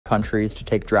countries to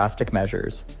take drastic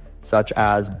measures, such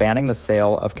as banning the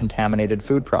sale of contaminated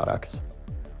food products.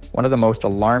 One of the most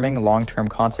alarming long-term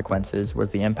consequences was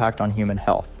the impact on human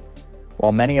health.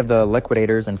 While many of the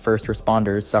liquidators and first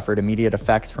responders suffered immediate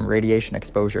effects from radiation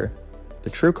exposure, the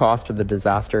true cost of the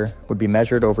disaster would be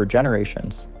measured over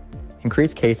generations.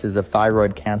 Increased cases of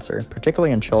thyroid cancer,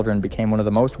 particularly in children, became one of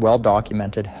the most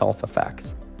well-documented health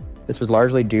effects. This was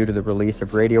largely due to the release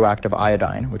of radioactive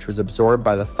iodine, which was absorbed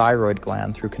by the thyroid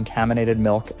gland through contaminated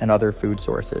milk and other food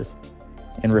sources.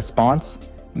 In response,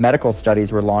 medical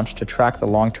studies were launched to track the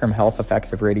long-term health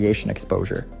effects of radiation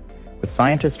exposure, with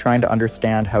scientists trying to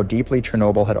understand how deeply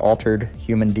Chernobyl had altered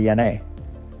human DNA.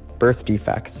 Birth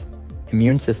defects,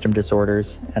 immune system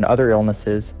disorders, and other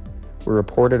illnesses were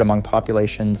reported among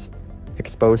populations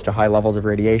exposed to high levels of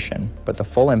radiation, but the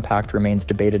full impact remains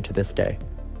debated to this day.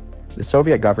 The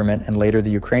Soviet government and later the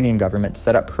Ukrainian government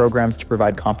set up programs to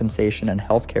provide compensation and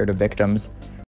healthcare to victims